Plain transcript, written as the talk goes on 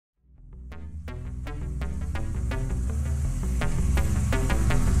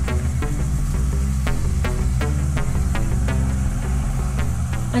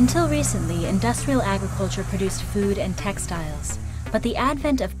Until recently, industrial agriculture produced food and textiles. But the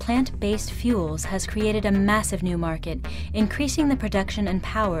advent of plant-based fuels has created a massive new market, increasing the production and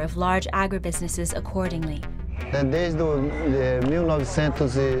power of large agribusinesses accordingly. Desde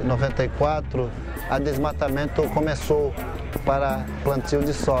 1994, o desmatamento começou para plantio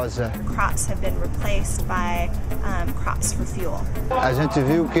de soja. Crops have been replaced by crops for fuel. A gente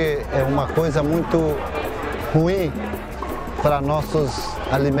viu que é uma coisa muito ruim para nossos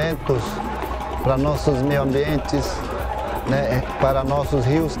alimentos, para nossos meio ambientes, né, para nossos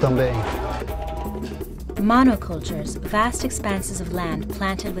rios também. Monocultures, vast expanses of land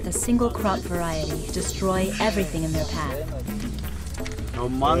planted with a single crop variety, destroy everything in their path.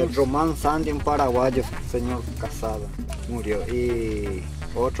 Román Sandy, un paraguayo, señor Casada, murió. Y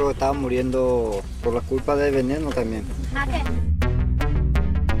otro estaba muriendo por la culpa del veneno también.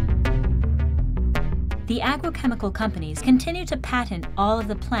 The agrochemical companies continue to patent all of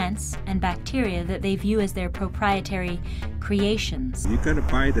the plants and bacteria that they view as their proprietary creations. You got to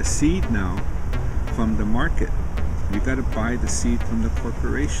buy the seed now from the market. You got to buy the seed from the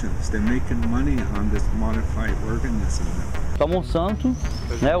corporations. They're making money on this modified organism now. A Monsanto,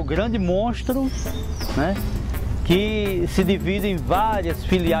 né, o grande monstro, né, que se divide em várias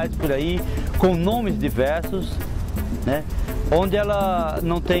filiais por aí, com nomes diversos, né, onde ela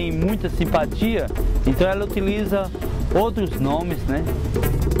não tem muita simpatia, então ela utiliza outros nomes, né?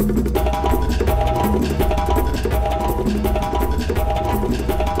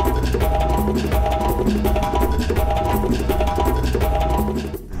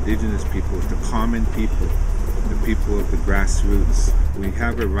 Indigenous peoples, the common people, the people of the grassroots. We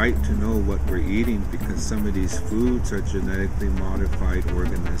have a right to know what we're eating because some of these foods are genetically modified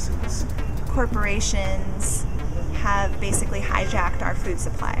organisms. Corporations have basically hijacked our food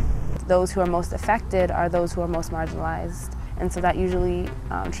supply. Those who are most affected are those who are most marginalized, and so that usually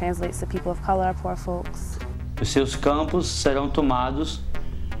translates to people of color, poor folks. Os seus campos serão tomados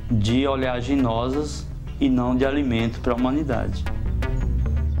de oleaginosas e não de alimento para a humanidade.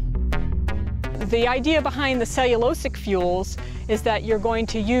 The idea behind the cellulosic fuels is that you're going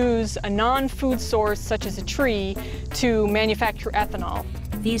to use a non-food source, such as a tree, to manufacture ethanol.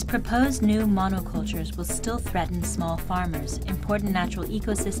 These proposed new monocultures will still threaten small farmers, important natural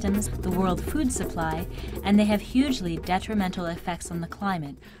ecosystems, the world food supply, and they have hugely detrimental effects on the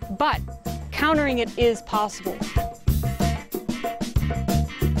climate. But countering it is possible.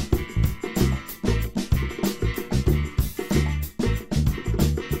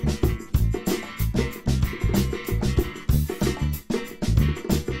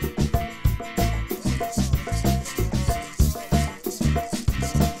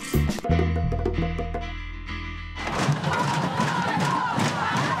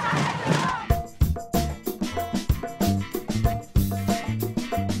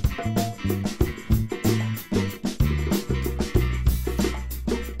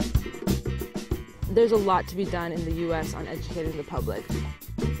 There's a lot to be done in the U.S. on educating the public.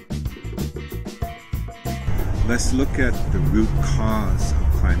 Let's look at the root cause of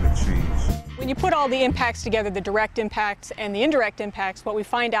climate change. When you put all the impacts together, the direct impacts and the indirect impacts, what we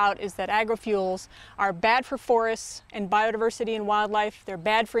find out is that agrofuels are bad for forests and biodiversity and wildlife, they're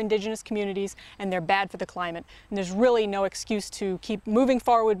bad for indigenous communities, and they're bad for the climate. And there's really no excuse to keep moving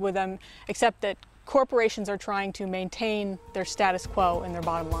forward with them, except that corporations are trying to maintain their status quo and their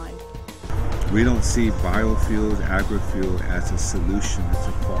bottom line. We don't see biofuels, agrofuel as a solution. It's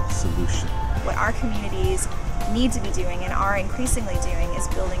a false solution. What our communities need to be doing and are increasingly doing is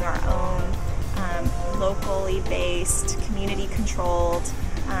building our own locally based, community-controlled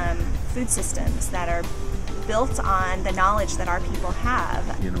food systems that are built on the knowledge that our people have.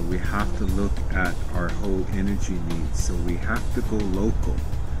 You know, we have to look at our whole energy needs, so we have to go local.